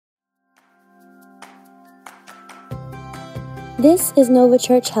This is Nova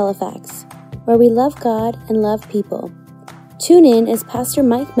Church Halifax, where we love God and love people. Tune in as Pastor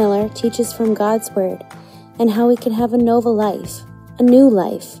Mike Miller teaches from God's Word and how we can have a Nova life, a new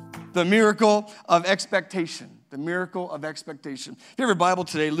life. The miracle of expectation. The miracle of expectation. If you have your Bible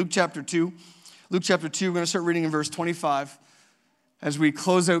today, Luke chapter 2. Luke chapter 2, we're going to start reading in verse 25 as we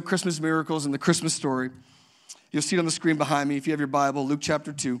close out Christmas miracles and the Christmas story. You'll see it on the screen behind me if you have your Bible. Luke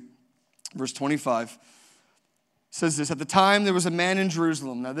chapter 2, verse 25. Says this, at the time there was a man in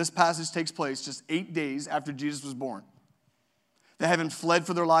Jerusalem. Now this passage takes place just 8 days after Jesus was born. They haven't fled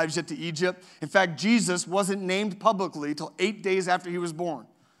for their lives yet to Egypt. In fact, Jesus wasn't named publicly till 8 days after he was born.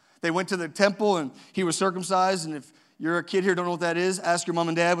 They went to the temple and he was circumcised. And if you're a kid here, don't know what that is, ask your mom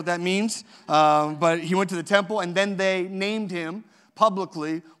and dad what that means. But he went to the temple and then they named him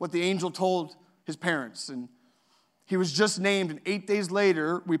publicly what the angel told his parents. And he was just named, and 8 days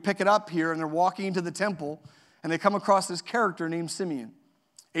later, we pick it up here and they're walking into the temple and they come across this character named Simeon.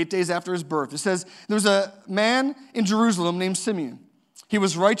 8 days after his birth. It says, there was a man in Jerusalem named Simeon. He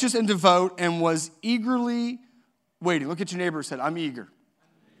was righteous and devout and was eagerly waiting. Look at your neighbor and said, I'm eager.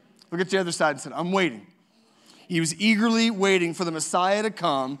 Look at the other side and said, I'm waiting. He was eagerly waiting for the Messiah to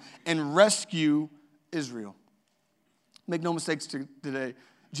come and rescue Israel. Make no mistakes today.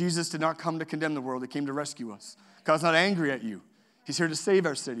 Jesus did not come to condemn the world. He came to rescue us. God's not angry at you. He's here to save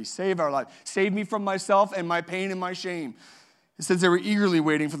our city, save our life, save me from myself and my pain and my shame. It says they were eagerly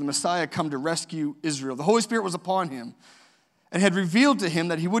waiting for the Messiah to come to rescue Israel. The Holy Spirit was upon him and had revealed to him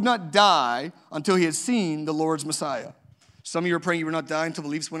that he would not die until he had seen the Lord's Messiah. Some of you are praying you will not die until the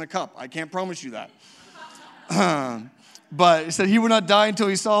Leafs win a cup. I can't promise you that. But it said he would not die until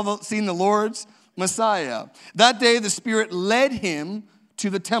he seen the Lord's Messiah. That day the Spirit led him to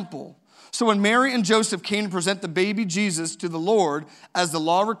the temple. So when Mary and Joseph came to present the baby Jesus to the Lord, as the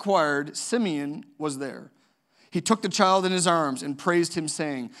law required, Simeon was there. He took the child in his arms and praised him,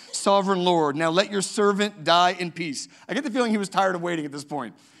 saying, Sovereign Lord, now let your servant die in peace. I get the feeling he was tired of waiting at this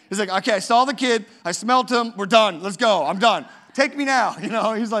point. He's like, okay, I saw the kid, I smelt him, we're done, let's go, I'm done. Take me now.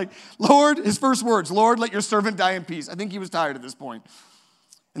 He's like, Lord, his first words, Lord, let your servant die in peace. I think he was tired at this point.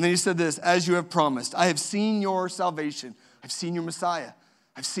 And then he said this, as you have promised, I have seen your salvation. I've seen your Messiah.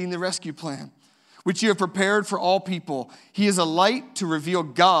 I've seen the rescue plan, which you have prepared for all people. He is a light to reveal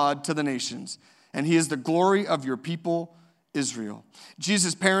God to the nations, and he is the glory of your people, Israel.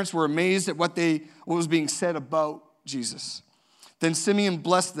 Jesus' parents were amazed at what was being said about Jesus. Then Simeon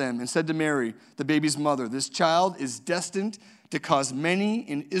blessed them and said to Mary, the baby's mother, this child is destined to cause many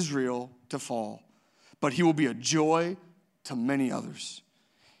in Israel to fall, but he will be a joy to many others.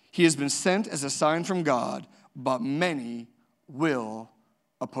 He has been sent as a sign from God, but many will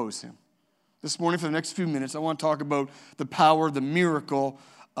oppose him. This morning, for the next few minutes, I want to talk about the power, the miracle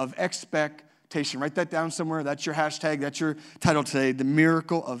of expectation. Write that down somewhere. That's your hashtag. That's your title today, the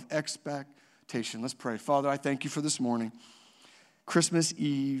miracle of expectation. Let's pray. Father, I thank you for this morning. Christmas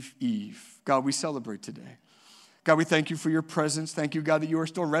Eve. God, we celebrate today. God, we thank you for your presence. Thank you, God, that you are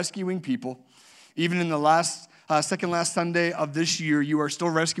still rescuing people. Even in the second last Sunday of this year, you are still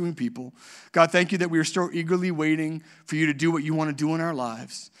rescuing people. God, thank you that we are still eagerly waiting for you to do what you want to do in our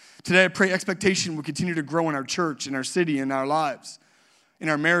lives. Today, I pray expectation will continue to grow in our church, in our city, in our lives, in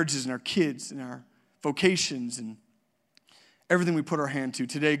our marriages, in our kids, in our vocations, and everything we put our hand to.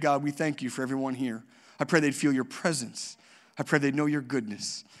 Today, God, we thank you for everyone here. I pray they'd feel your presence. I pray they'd know your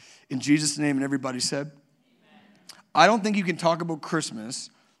goodness. In Jesus' name, and everybody said, amen. I don't think you can talk about Christmas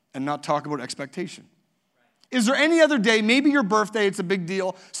and not talk about expectation. Is there any other day, maybe your birthday, it's a big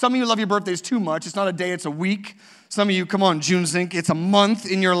deal. Some of you love your birthdays too much. It's not a day, it's a week. Some of you, come on, Juneteenth, it's a month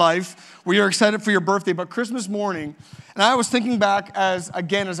in your life where you're excited for your birthday. But Christmas morning, and I was thinking back as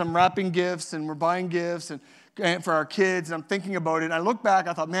I'm wrapping gifts and we're buying gifts and for our kids, and I'm thinking about it. And I look back,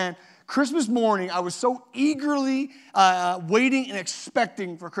 I thought, man, Christmas morning, I was so eagerly waiting and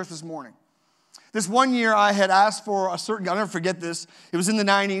expecting for Christmas morning. This one year, I had asked for a certain, I'll never forget this. It was in the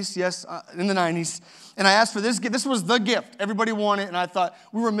 90s, yes, in the 90s. And I asked for this gift. This was the gift. Everybody wanted it. And I thought,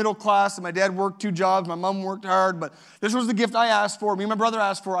 we were middle class, and my dad worked 2 jobs. My mom worked hard. But this was the gift I asked for. Me and my brother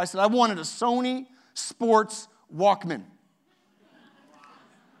asked for. I said, I wanted a Sony Sports Walkman.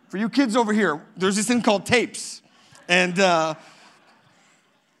 For you kids over here, there's this thing called tapes. And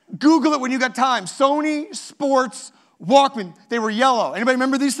Google it when you got time. Sony Sports Walkman. They were yellow. Anybody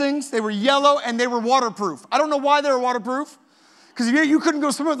remember these things? They were yellow and they were waterproof. I don't know why they were waterproof. Because you couldn't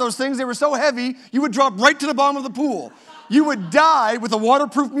go swim with those things. They were so heavy, you would drop right to the bottom of the pool. You would die with the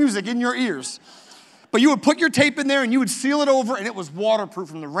waterproof music in your ears. But you would put your tape in there and you would seal it over and it was waterproof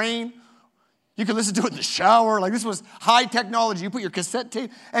from the rain. You could listen to it in the shower. Like, this was high technology. You put your cassette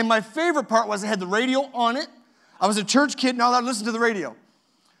tape. And my favorite part was it had the radio on it. I was a church kid, not allowed to listen to the radio.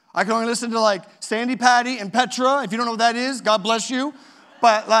 I could only listen to like Sandy Patty and Petra. If you don't know what that is, God bless you.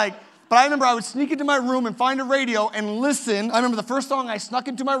 But I remember I would sneak into my room and find a radio and listen. I remember the first song I snuck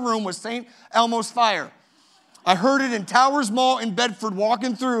into my room was St. Elmo's Fire. I heard it in Towers Mall in Bedford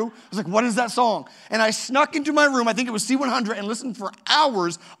walking through. I was like, what is that song? And I snuck into my room, I think it was C100, and listened for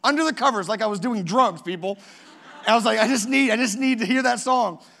hours under the covers like I was doing drugs, people. And I was like, I just need to hear that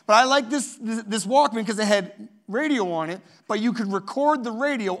song. But I like this Walkman because it had radio on it, but you could record the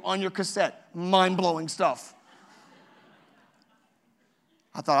radio on your cassette. Mind-blowing stuff.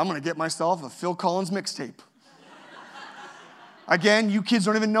 I thought, I'm going to get myself a Phil Collins mixtape. Again, you kids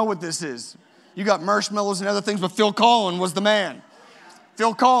don't even know what this is. You got Marshmallows and other things, but Phil Collins was the man.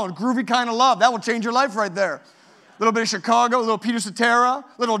 Phil Collins, Groovy Kind of Love. That will change your life right there. A little bit of Chicago, a little Peter Cetera,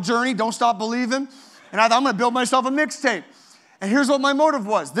 little Journey, Don't Stop Believing. And I thought, I'm going to build myself a mixtape. And here's what my motive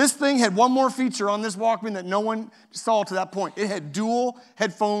was. This thing had one more feature on this Walkman that no one saw to that point. It had dual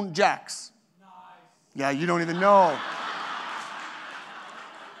headphone jacks. Nice. Yeah, you don't even know.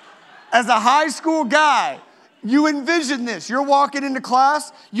 As a high school guy, you envision this. You're walking into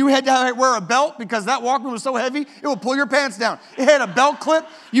class. You had to wear a belt because that Walkman was so heavy, it would pull your pants down. It had a belt clip.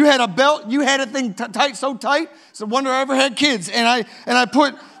 You had a belt. You had a thing tight, so tight. It's a wonder I ever had kids. And I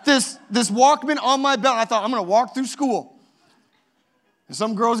put this Walkman on my belt. And I thought, I'm going to walk through school. And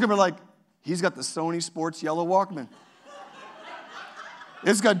some girl's going to be like, he's got the Sony Sports yellow Walkman.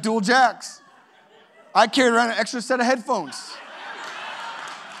 It's got dual jacks. I carried around an extra set of headphones.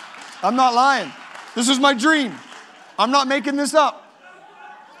 I'm not lying. This was my dream. I'm not making this up.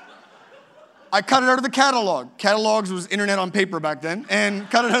 I cut it out of the catalog. Catalogs was internet on paper back then. And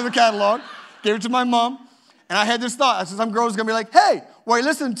cut it out of the catalog. Gave it to my mom. And I had this thought. I said, some girl's going to be like, hey, what are you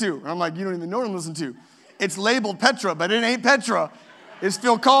listening to? And I'm like, you don't even know what I'm listening to. It's labeled Petra, but it ain't Petra. It's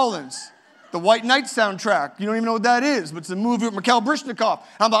Phil Collins. The White Knight soundtrack. You don't even know what that is, but it's a movie with Mikhail Baryshnikov.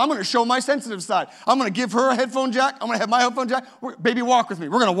 I'm going to show my sensitive side. I'm going to give her a headphone jack. I'm going to have my headphone jack. Baby, walk with me.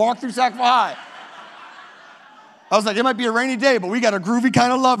 We're going to walk through Sackville High. I was like, it might be a rainy day, but we got a groovy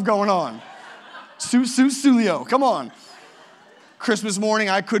kind of love going on. Sulio, come on. Christmas morning,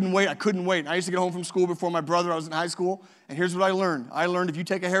 I couldn't wait. I used to get home from school before my brother. I was in high school, and here's what I learned. I learned if you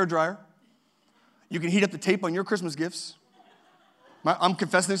take a hairdryer, you can heat up the tape on your Christmas gifts. I'm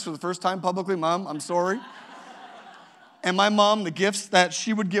confessing this for the first time publicly. Mom, I'm sorry. And my mom, the gifts that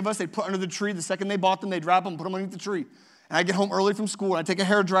she would give us, they'd put under the tree. The second they bought them, they'd wrap them, put them underneath the tree. And I'd get home early from school, and I'd take a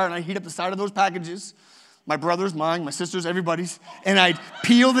hairdryer, and I'd heat up the side of those packages. My brother's, mine, my sister's, everybody's. And I'd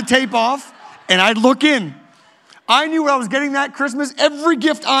peel the tape off, and I'd look in. I knew what I was getting that Christmas. Every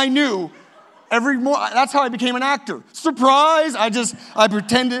gift I knew, that's how I became an actor. Surprise! I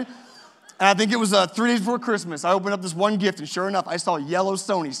pretended. And I think it was 3 days before Christmas. I opened up this one gift, and sure enough, I saw a yellow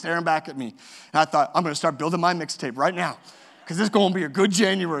Sony staring back at me. And I thought, I'm going to start building my mixtape right now because this is going to be a good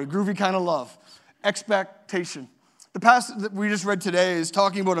January, groovy kind of love. Expectation. The passage that we just read today is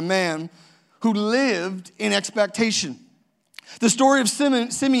talking about a man who lived in expectation. The story of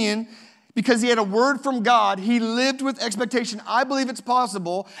Simeon, because he had a word from God, he lived with expectation. I believe it's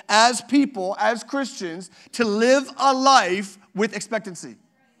possible as people, as Christians, to live a life with expectancy.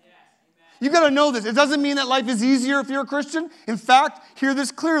 You got to know this. It doesn't mean that life is easier if you're a Christian. In fact, hear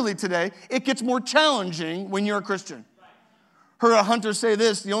this clearly today. It gets more challenging when you're a Christian. Heard a hunter say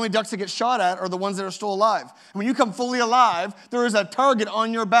this, the only ducks that get shot at are the ones that are still alive. When you come fully alive, there is a target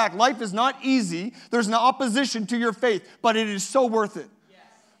on your back. Life is not easy. There's an opposition to your faith, but it is so worth it.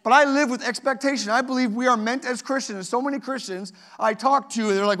 But I live with expectation. I believe we are meant as Christians. And so many Christians I talk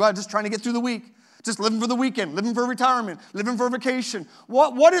to, they're like, well, I'm just trying to get through the week. Just living for the weekend, living for retirement, living for vacation.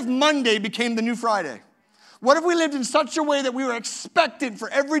 What if Monday became the new Friday? What if we lived in such a way that we were expectant for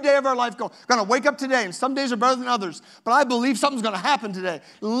every day of our life? Going to wake up today, and some days are better than others, but I believe something's going to happen today.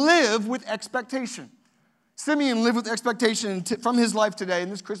 Live with expectation. Simeon lived with expectation from his life today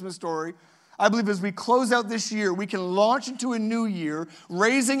in this Christmas story. I believe as we close out this year, we can launch into a new year,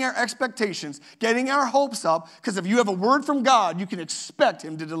 raising our expectations, getting our hopes up, because if you have a word from God, you can expect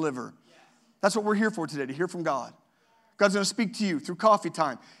him to deliver. That's what we're here for today, to hear from God. God's going to speak to you through coffee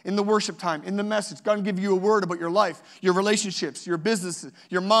time, in the worship time, in the message. God will give you a word about your life, your relationships, your businesses,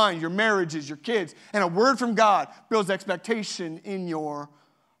 your mind, your marriages, your kids. And a word from God builds expectation in your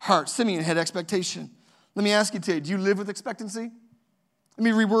heart. Simeon had expectation. Let me ask you today, do you live with expectancy? Let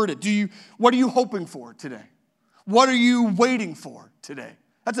me reword it. What are you hoping for today? What are you waiting for today?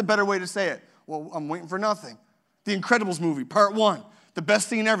 That's a better way to say it. Well, I'm waiting for nothing. The Incredibles movie, part 1. The best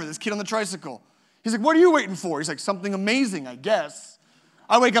scene ever, this kid on the tricycle. He's like, what are you waiting for? He's like, something amazing, I guess.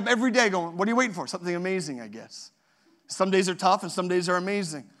 I wake up every day going, what are you waiting for? Something amazing, I guess. Some days are tough and some days are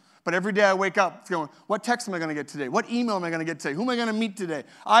amazing. But every day I wake up going, what text am I going to get today? What email am I going to get today? Who am I going to meet today?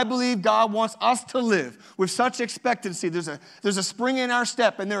 I believe God wants us to live with such expectancy. There's a spring in our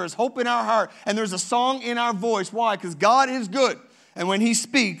step, and there is hope in our heart, and there's a song in our voice. Why? Because God is good, and when he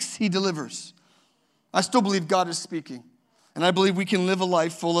speaks, he delivers. I still believe God is speaking, and I believe we can live a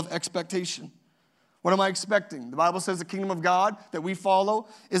life full of expectation. What am I expecting? The Bible says the kingdom of God that we follow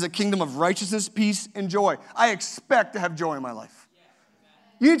is a kingdom of righteousness, peace, and joy. I expect to have joy in my life.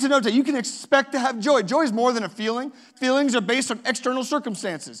 You need to know that you can expect to have joy. Joy is more than a feeling. Feelings are based on external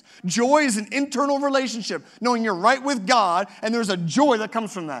circumstances. Joy is an internal relationship, knowing you're right with God, and there's a joy that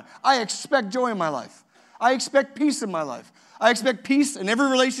comes from that. I expect joy in my life. I expect peace in my life. I expect peace in every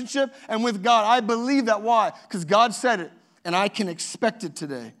relationship and with God. I believe that. Why? Because God said it, and I can expect it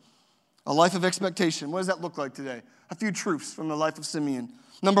today. A life of expectation. What does that look like today? A few truths from the life of Simeon.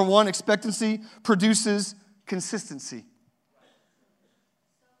 Number one, expectancy produces consistency.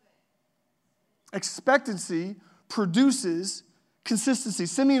 Expectancy produces consistency.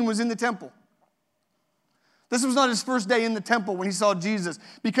 Simeon was in the temple. This was not his first day in the temple when he saw Jesus.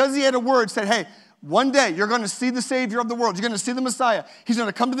 Because he had a word said, hey, one day you're going to see the Savior of the world. You're going to see the Messiah. He's going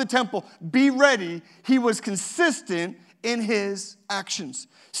to come to the temple. Be ready. He was consistent in his actions.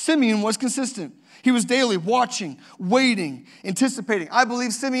 Simeon was consistent. He was daily watching, waiting, anticipating. I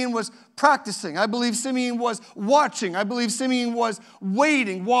believe Simeon was practicing. I believe Simeon was watching. I believe Simeon was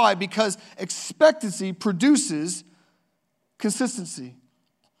waiting. Why? Because expectancy produces consistency.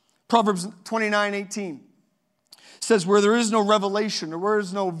 Proverbs 29:18 says, where there is no revelation or where there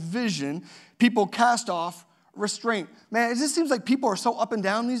is no vision, people cast off restraint. Man, it just seems like people are so up and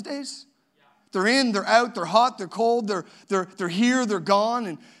down these days. They're in, they're out, they're hot, they're cold, they're here, they're gone.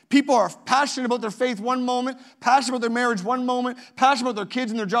 And people are passionate about their faith one moment, passionate about their marriage one moment, passionate about their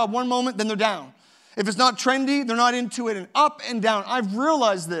kids and their job one moment, then they're down. If it's not trendy, they're not into it, and up and down. I've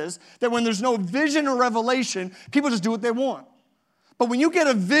realized this, that when there's no vision or revelation, people just do what they want. But when you get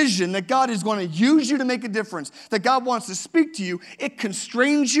a vision that God is going to use you to make a difference, that God wants to speak to you, it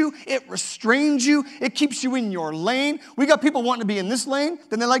constrains you, it restrains you, it keeps you in your lane. We got people wanting to be in this lane,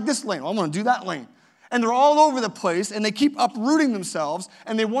 then they like this lane. Well, I want to do that lane. And they're all over the place, and they keep uprooting themselves,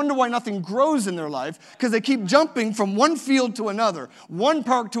 and they wonder why nothing grows in their life, because they keep jumping from one field to another, one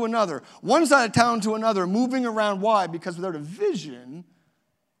park to another, one side of town to another, moving around. Why? Because without a vision,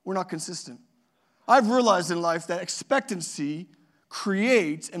 we're not consistent. I've realized in life that expectancy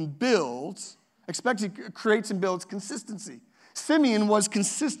creates and builds consistency. Simeon was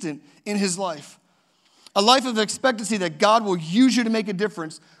consistent in his life. A life of expectancy that God will use you to make a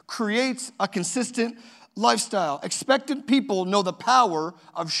difference creates a consistent lifestyle. Expectant people know the power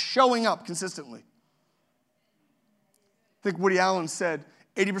of showing up consistently. I think Woody Allen said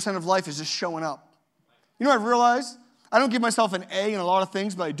 80% of life is just showing up. You know what I've realized? I don't give myself an A in a lot of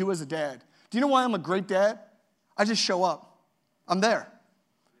things, but I do as a dad. Do you know why I'm a great dad? I just show up. I'm there.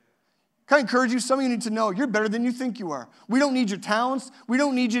 Can I encourage you? Some of you need to know you're better than you think you are. We don't need your talents. We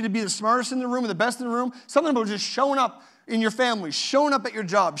don't need you to be the smartest in the room or the best in the room. Something about just showing up in your family, showing up at your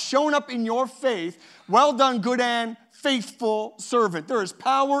job, showing up in your faith. Well done, good and faithful servant. There is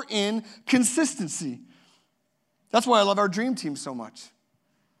power in consistency. That's why I love our dream team so much.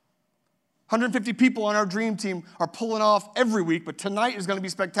 150 people on our dream team are pulling off every week, but tonight is going to be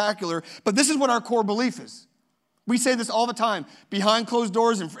spectacular. But this is what our core belief is. We say this all the time, behind closed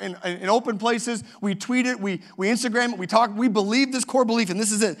doors, in open places. We tweet it, we Instagram it, we talk. We believe this core belief, and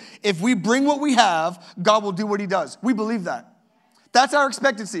this is it. If we bring what we have, God will do what he does. We believe that. That's our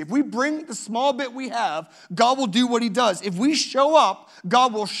expectancy. If we bring the small bit we have, God will do what he does. If we show up,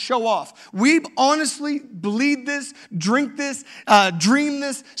 God will show off. We honestly believe this, drink this, dream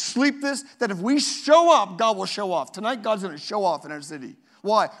this, sleep this, that if we show up, God will show off. Tonight, God's going to show off in our city.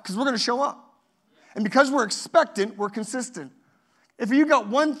 Why? Because we're going to show up. And because we're expectant, we're consistent. If you got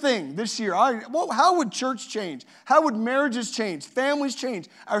one thing this year, how would church change? How would marriages change? Families change?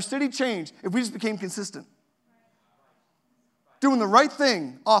 Our city change if we just became consistent? Doing the right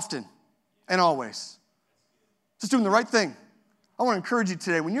thing often and always. Just doing the right thing. I want to encourage you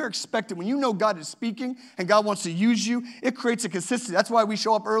today, when you're expectant, when you know God is speaking and God wants to use you, it creates a consistency. That's why we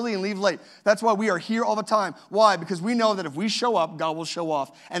show up early and leave late. That's why we are here all the time. Why? Because we know that if we show up, God will show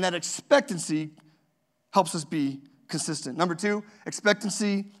off. And that expectancy helps us be consistent. Number 2,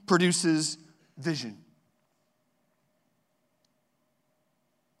 expectancy produces vision.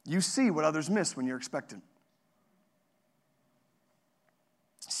 You see what others miss when you're expectant.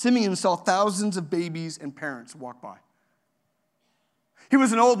 Simeon saw thousands of babies and parents walk by. He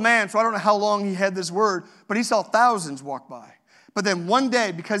was an old man, so I don't know how long he had this word, but he saw thousands walk by. But then one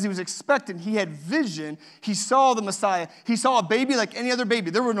day, because he was expectant, he had vision. He saw the Messiah. He saw a baby like any other baby.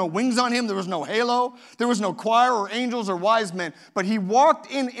 There were no wings on him. There was no halo. There was no choir or angels or wise men. But he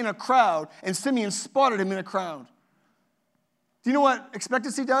walked in a crowd, and Simeon spotted him in a crowd. Do you know what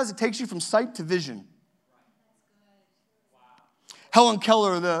expectancy does? It takes you from sight to vision. Helen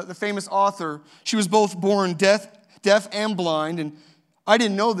Keller, the famous author, she was both born deaf and blind, and I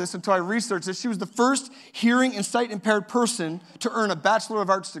didn't know this until I researched this. She was the first hearing and sight impaired person to earn a Bachelor of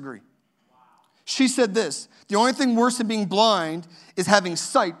Arts degree. She said this: the only thing worse than being blind is having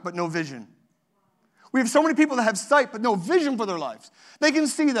sight but no vision. We have so many people that have sight but no vision for their lives. They can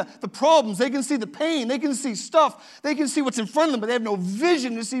see the problems, they can see the pain, they can see stuff, they can see what's in front of them, but they have no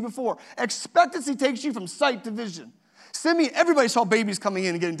vision to see before. Expectancy takes you from sight to vision. Simeon, everybody saw babies coming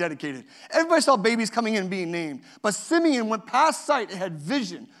in and getting dedicated. Everybody saw babies coming in and being named. But Simeon went past sight and had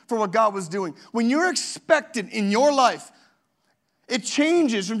vision for what God was doing. When you're expectant in your life, it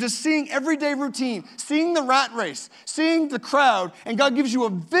changes from just seeing everyday routine, seeing the rat race, seeing the crowd, and God gives you a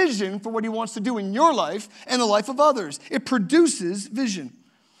vision for what he wants to do in your life and the life of others. It produces vision.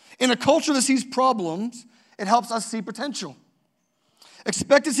 In a culture that sees problems, it helps us see potential.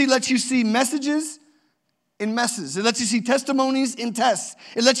 Expectancy lets you see messages in messes. It lets you see testimonies in tests.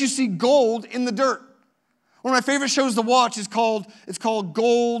 It lets you see gold in the dirt. One of my favorite shows to watch is called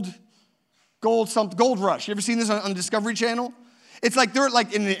Gold Rush. You ever seen this on Discovery Channel? It's like they're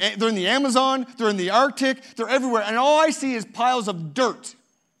in the Amazon, they're in the Arctic, they're everywhere, and all I see is piles of dirt.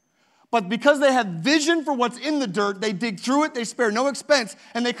 But because they have vision for what's in the dirt, they dig through it, they spare no expense,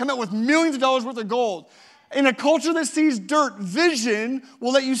 and they come out with millions of dollars worth of gold. In a culture that sees dirt, vision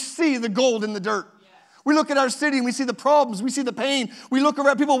will let you see the gold in the dirt. We look at our city and we see the problems, we see the pain. We look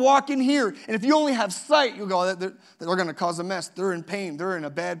around, people walk in here, and if you only have sight, you'll go, they're going to cause a mess. They're in pain. They're in a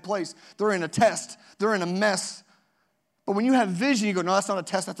bad place. They're in a test. They're in a mess. But when you have vision, you go, no, that's not a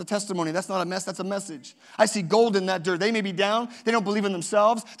test. That's a testimony. That's not a mess. That's a message. I see gold in that dirt. They may be down. They don't believe in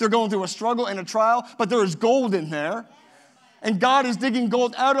themselves. They're going through a struggle and a trial, but there is gold in there. And God is digging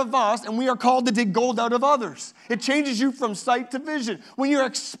gold out of us, and we are called to dig gold out of others. It changes you from sight to vision. When you're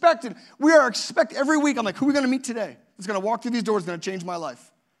expectant, we are expecting every week. I'm like, who are we going to meet today? That's going to walk through these doors, going to change my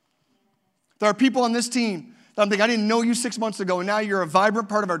life. There are people on this team that I'm thinking, I didn't know you 6 months ago, and now you're a vibrant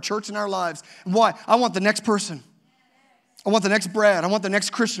part of our church and our lives. And why? I want the next person. I want the next Brad. I want the next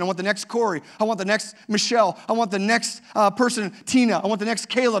Christian. I want the next Corey. I want the next Michelle. I want the next person, Tina. I want the next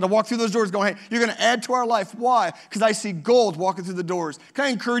Kayla to walk through those doors going, hey, you're going to add to our life. Why? Because I see gold walking through the doors. Can I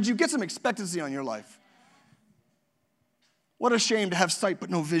encourage you? Get some expectancy on your life. What a shame to have sight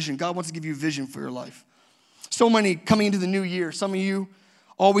but no vision. God wants to give you vision for your life. So many coming into the new year. Some of you,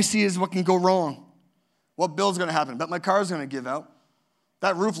 all we see is what can go wrong. What bill's going to happen? I bet my car's going to give out.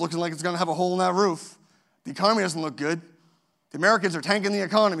 That roof looks like it's going to have a hole in that roof. The economy doesn't look good. The Americans are tanking the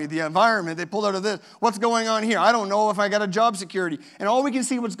economy, the environment, they pulled out of this. What's going on here? I don't know if I got a job security. And all we can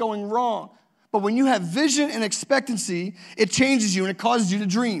see what's going wrong. But when you have vision and expectancy, it changes you and it causes you to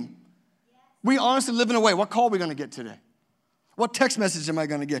dream. We honestly live in a way, what call are we going to get today? What text message am I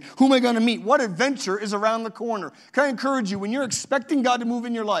going to get? Who am I going to meet? What adventure is around the corner? Can I encourage you, when you're expecting God to move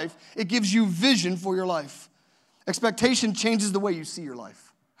in your life, it gives you vision for your life. Expectation changes the way you see your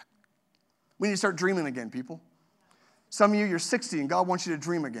life. We need to start dreaming again, people. Some of you, you're 60 and God wants you to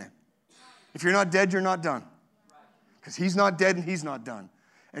dream again. If you're not dead, you're not done. Because he's not dead and he's not done.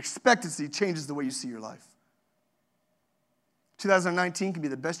 Expectancy changes the way you see your life. 2019 can be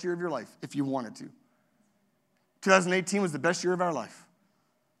the best year of your life if you wanted to. 2018 was the best year of our life.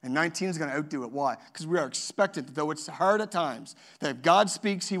 And 19 is going to outdo it. Why? Because we are expectant, though it's hard at times, that if God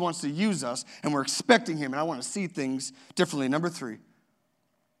speaks, he wants to use us, and we're expecting him, and I want to see things differently. Number 3,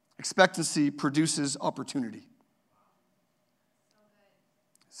 expectancy produces opportunity.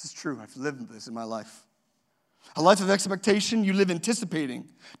 This is true. I've lived this in my life. A life of expectation, you live anticipating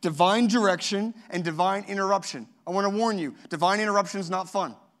divine direction and divine interruption. I want to warn you, divine interruption is not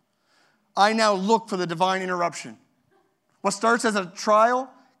fun. I now look for the divine interruption. What starts as a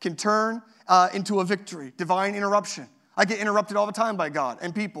trial can turn into a victory, divine interruption. I get interrupted all the time by God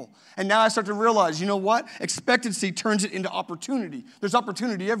and people. And now I start to realize, you know what? Expectancy turns it into opportunity. There's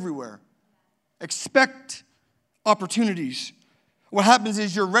opportunity everywhere. Expect opportunities. What happens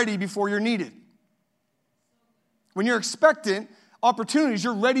is you're ready before you're needed. When you're expectant, opportunities,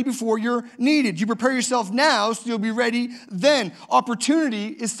 you're ready before you're needed. You prepare yourself now so you'll be ready then. Opportunity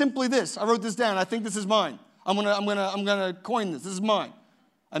is simply this. I wrote this down. I think this is mine. I'm gonna coin this. This is mine.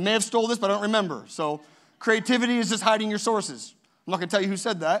 I may have stole this, but I don't remember. So creativity is just hiding your sources. I'm not gonna tell you who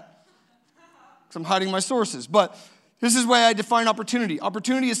said that, because I'm hiding my sources. But this is the way I define opportunity.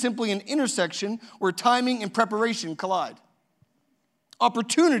 Opportunity is simply an intersection where timing and preparation collide.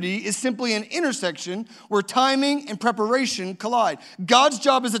 Opportunity is simply an intersection where timing and preparation collide. God's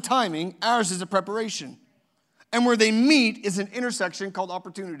job is a timing, ours is a preparation. And where they meet is an intersection called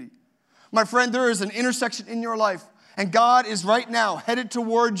opportunity. My friend, there is an intersection in your life, and God is right now headed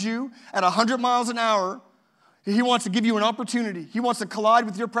towards you at 100 miles an hour. He wants to give you an opportunity. He wants to collide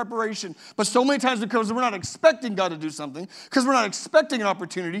with your preparation. But so many times, because we're not expecting God to do something, because we're not expecting an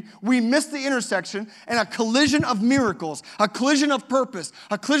opportunity, we miss the intersection and a collision of miracles, a collision of purpose,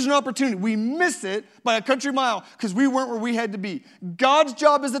 a collision of opportunity. We miss it by a country mile because we weren't where we had to be. God's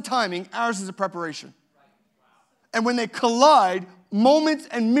job is the timing. Ours is the preparation. And when they collide, moments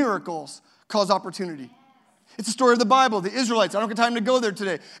and miracles cause opportunity. It's the story of the Bible, the Israelites. I don't have time to go there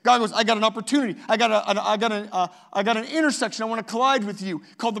today. God goes, I got an opportunity. I got an intersection I want to collide with you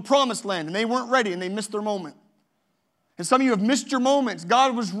called the Promised Land. And they weren't ready, and they missed their moment. And some of you have missed your moments.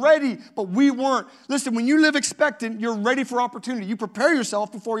 God was ready, but we weren't. Listen, when you live expectant, you're ready for opportunity. You prepare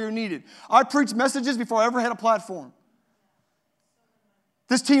yourself before you're needed. I preached messages before I ever had a platform.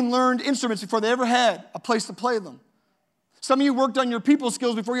 This team learned instruments before they ever had a place to play them. Some of you worked on your people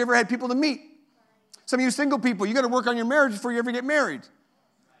skills before you ever had people to meet. Some of you single people, you got to work on your marriage before you ever get married.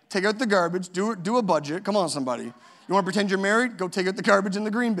 Take out the garbage, do a budget. Come on, somebody. You want to pretend you're married? Go take out the garbage in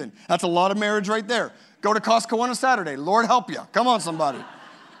the green bin. That's a lot of marriage right there. Go to Costco on a Saturday. Lord help you. Come on, somebody.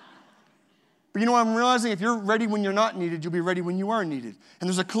 But you know what I'm realizing? If you're ready when you're not needed, you'll be ready when you are needed. And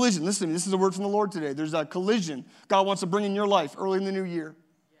there's a collision. Listen to me. This is a word from the Lord today. There's a collision God wants to bring in your life early in the new year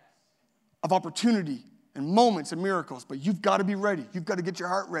of opportunity and moments and miracles. But you've got to be ready. You've got to get your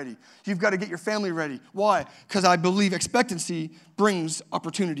heart ready. You've got to get your family ready. Why? Because I believe expectancy brings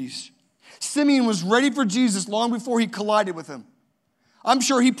opportunities. Simeon was ready for Jesus long before he collided with him. I'm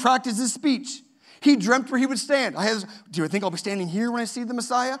sure he practiced his speech. He dreamt where he would stand. Do I think I'll be standing here when I see the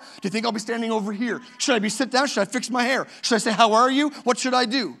Messiah? Do you think I'll be standing over here? Should I be sit down? Should I fix my hair? Should I say, how are you? What should I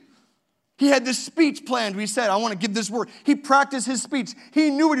do? He had this speech planned. He said, I want to give this word. He practiced his speech. He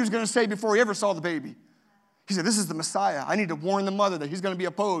knew what he was going to say before he ever saw the baby. He said, this is the Messiah. I need to warn the mother that he's going to be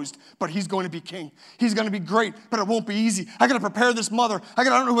opposed, but he's going to be king. He's going to be great, but it won't be easy. I got to prepare this mother. I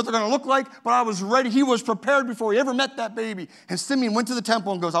don't know what they're going to look like, but I was ready. He was prepared before he ever met that baby. And Simeon went to the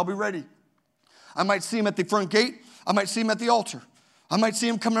temple and goes, I'll be ready. I might see him at the front gate. I might see him at the altar. I might see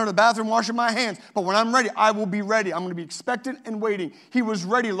him coming out of the bathroom washing my hands. But when I'm ready, I will be ready. I'm going to be expectant and waiting. He was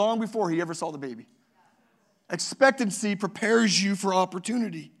ready long before he ever saw the baby. Expectancy prepares you for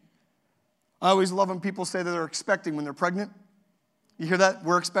opportunity. I always love when people say that they're expecting when they're pregnant. You hear that?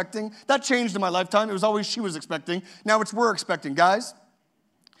 We're expecting. That changed in my lifetime. It was always she was expecting. Now it's we're expecting. Guys,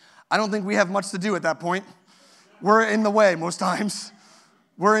 I don't think we have much to do at that point. We're in the way most times.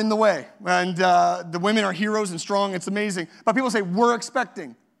 We're in the way. And the women are heroes and strong. It's amazing. But people say, we're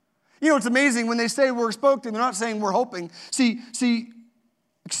expecting. You know, it's amazing when they say we're expecting, they're not saying we're hoping. See,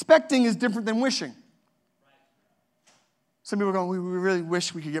 expecting is different than wishing. Some people are going, we really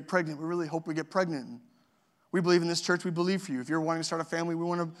wish we could get pregnant. We really hope we get pregnant. And we believe in this church. We believe for you. If you're wanting to start a family, we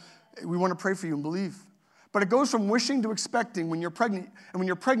want to pray for you and believe. But it goes from wishing to expecting when you're pregnant. And when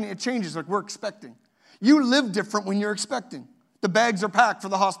you're pregnant, it changes like we're expecting. You live different when you're expecting. The bags are packed for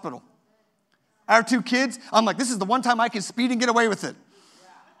the hospital. I have 2 kids. I'm like, this is the one time I can speed and get away with it.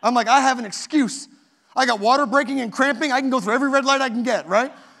 I'm like, I have an excuse. I got water breaking and cramping. I can go through every red light I can get,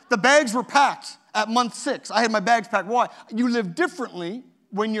 right? The bags were packed at month 6. I had my bags packed. Why? You live differently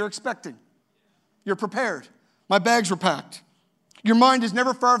when you're expecting. You're prepared. My bags were packed. Your mind is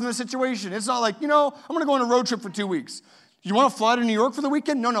never far from the situation. It's not like, I'm going to go on a road trip for 2 weeks. You want to fly to New York for the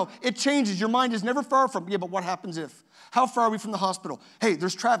weekend? No. It changes. Your mind is never far from, but what happens if? How far are we from the hospital? Hey,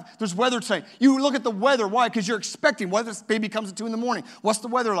 there's traffic. There's weather tonight. You look at the weather. Why? Because you're expecting. What if this baby comes at 2 in the morning? What's the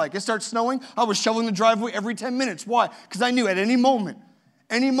weather like? It starts snowing. I was shoveling the driveway every 10 minutes. Why? Because I knew at any moment,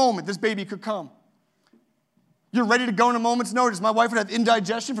 this baby could come. You're ready to go in a moment's notice. My wife would have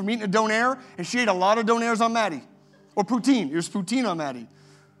indigestion from eating a donair, and she ate a lot of donairs on Maddie. Or poutine. It was poutine on Maddie.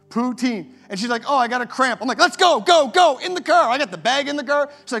 Poutine. And she's like, I got a cramp. I'm like, let's go, in the car. I got the bag in the car.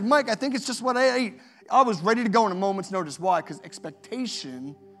 She's like, Mike, I think it's just what I ate. I was ready to go in a moment's notice. Why? Because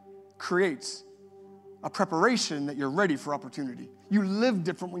expectation creates a preparation that you're ready for opportunity. You live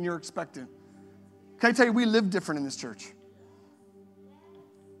different when you're expectant. Can I tell you, we live different in this church.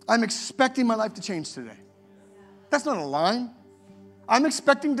 I'm expecting my life to change today. That's not a line. I'm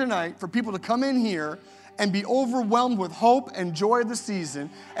expecting tonight for people to come in here and be overwhelmed with hope and joy of the season,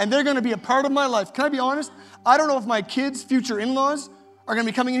 and they're going to be a part of my life. Can I be honest? I don't know if my kids' future in-laws are going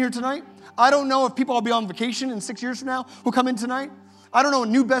to be coming in here tonight. I don't know if people will be on vacation in 6 years from now who come in tonight. I don't know,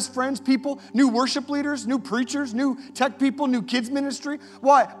 new best friends, people, new worship leaders, new preachers, new tech people, new kids ministry.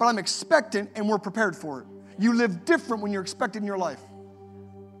 Why? But I'm expectant and we're prepared for it. You live different when you're expectant in your life.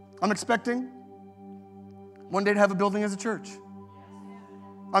 I'm expecting one day to have a building as a church.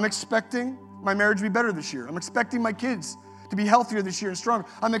 I'm expecting my marriage to be better this year. I'm expecting my kids to be healthier this year and stronger.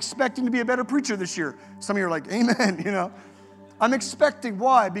 I'm expecting to be a better preacher this year. Some of you are like, amen, you know. I'm expecting.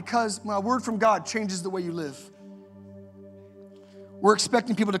 Why? Because my word from God changes the way you live. We're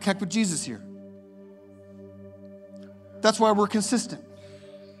expecting people to connect with Jesus here. That's why we're consistent.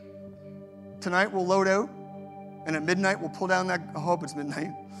 Tonight we'll load out, and at midnight we'll pull down that, I hope it's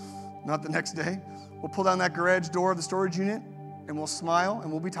midnight, not the next day. We'll pull down that garage door of the storage unit, and we'll smile,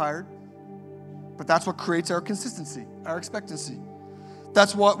 and we'll be tired. But that's what creates our consistency, our expectancy.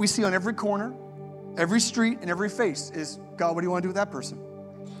 That's what we see on every corner, every street, and every face is, God, what do you want to do with that person?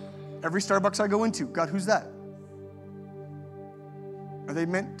 Every Starbucks I go into, God, who's that? Are they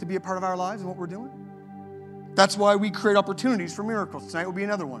meant to be a part of our lives and what we're doing? That's why we create opportunities for miracles. Tonight will be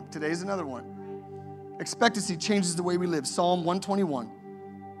another one. Today is another one. Expectancy changes the way we live. Psalm 121,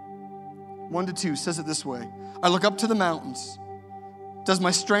 1-2 says it this way. I look up to the mountains. Does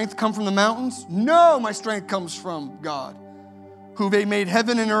my strength come from the mountains? No, my strength comes from God, who made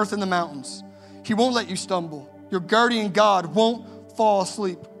heaven and earth and the mountains. He won't let you stumble. Your guardian God won't fall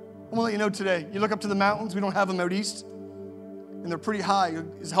asleep. I want to let you know today, you look up to the mountains. We don't have them out east, and they're pretty high.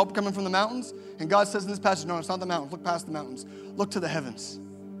 Is help coming from the mountains? And God says in this passage, no, it's not the mountains. Look past the mountains. Look to the heavens.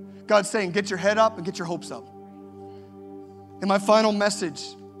 God's saying, get your head up and get your hopes up. In my final message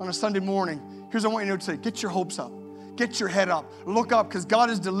on a Sunday morning, here's what I want you to know today. Get your hopes up. Get your head up. Look up, because God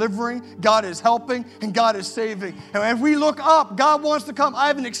is delivering, God is helping, and God is saving. And if we look up, God wants to come. I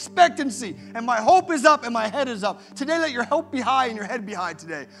have an expectancy, and my hope is up, and my head is up. Today, let your hope be high and your head be high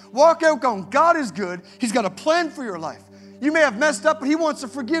today. Walk out going, God is good. He's got a plan for your life. You may have messed up, but He wants to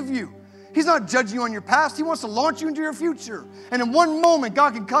forgive you. He's not judging you on your past. He wants to launch you into your future. And in one moment,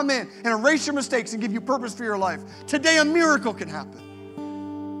 God can come in and erase your mistakes and give you purpose for your life. Today, a miracle can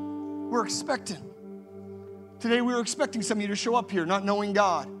happen. We're expecting. Today, we were expecting some of you to show up here not knowing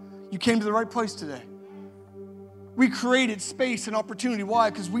God. You came to the right place today. We created space and opportunity.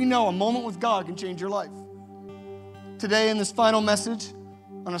 Why? Because we know a moment with God can change your life. Today, in this final message,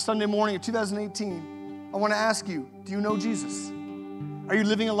 on a Sunday morning of 2018, I want to ask you, do you know Jesus? Are you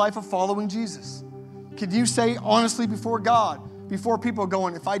living a life of following Jesus? Could you say honestly before God, before people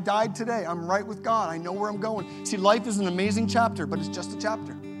going, if I died today, I'm right with God. I know where I'm going. See, life is an amazing chapter, but it's just a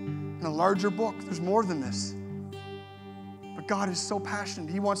chapter. In a larger book, there's more than this. But God is so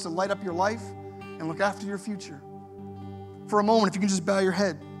passionate. He wants to light up your life and look after your future. For a moment, if you can just bow your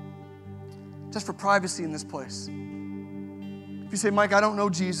head, just for privacy in this place. If you say, Mike, I don't know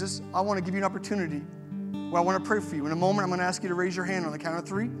Jesus, I want to give you an opportunity. Well, I want to pray for you. In a moment, I'm going to ask you to raise your hand on the count of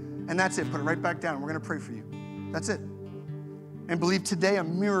 3, and that's it. Put it right back down. We're going to pray for you. That's it. And believe today a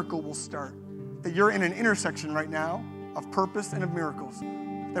miracle will start. That you're in an intersection right now of purpose and of miracles.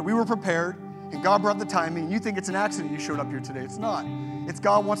 That we were prepared, and God brought the timing, and you think it's an accident you showed up here today. It's not. It's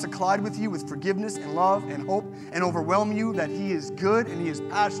God wants to collide with you with forgiveness and love and hope and overwhelm you that He is good and He is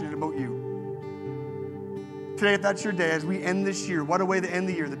passionate about you. Today, if that's your day, as we end this year, what a way to end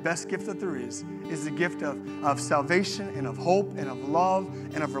the year. The best gift that there is the gift of salvation and of hope and of love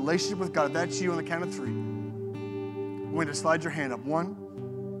and of relationship with God. If that's you, on the count of 3, I'm going to slide your hand up.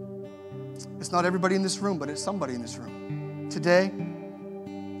 1, it's not everybody in this room, but it's somebody in this room. Today,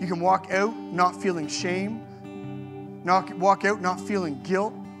 you can walk out not feeling shame, walk out not feeling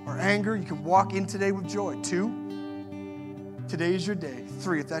guilt or anger. You can walk in today with joy. 2, today is your day.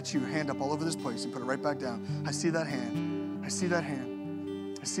 3, if that's you, hand up all over this place and put it right back down. I see that hand. I see that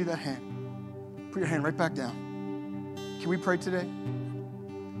hand. I see that hand. Put your hand right back down. Can we pray today?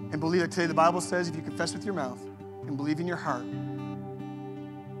 And believe that today the Bible says if you confess with your mouth and believe in your heart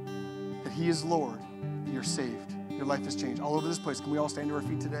that He is Lord, that you're saved. Your life has changed. All over this place, can we all stand to our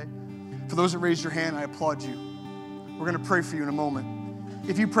feet today? For those that raised your hand, I applaud you. We're going to pray for you in a moment.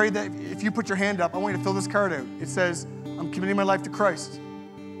 If you prayed that, if you put your hand up, I want you to fill this card out. It says, I'm committing my life to Christ.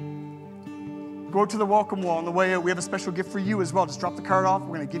 Go to the welcome wall on the way out. We have a special gift for you as well. Just drop the card off.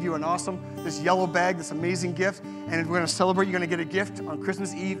 We're going to give you this yellow bag, this amazing gift. And we're going to celebrate. You're going to get a gift on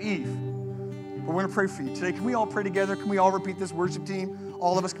Christmas Eve. But we're going to pray for you. Today, can we all pray together? Can we all repeat this, worship team?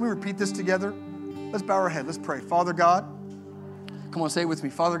 All of us, can we repeat this together? Let's bow our head. Let's pray. Father God, come on, say it with me.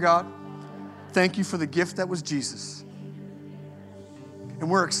 Father God, thank you for the gift that was Jesus. And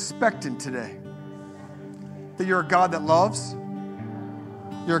we're expectant today that you're a God that loves,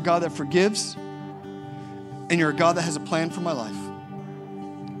 you're a God that forgives, and you're a God that has a plan for my life.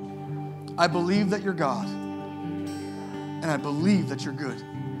 I believe that you're God, and I believe that you're good.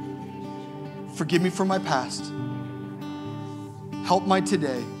 Forgive me for my past. Help my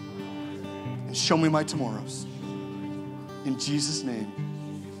today, and show me my tomorrows. In Jesus' name,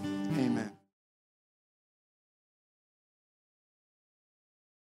 Amen.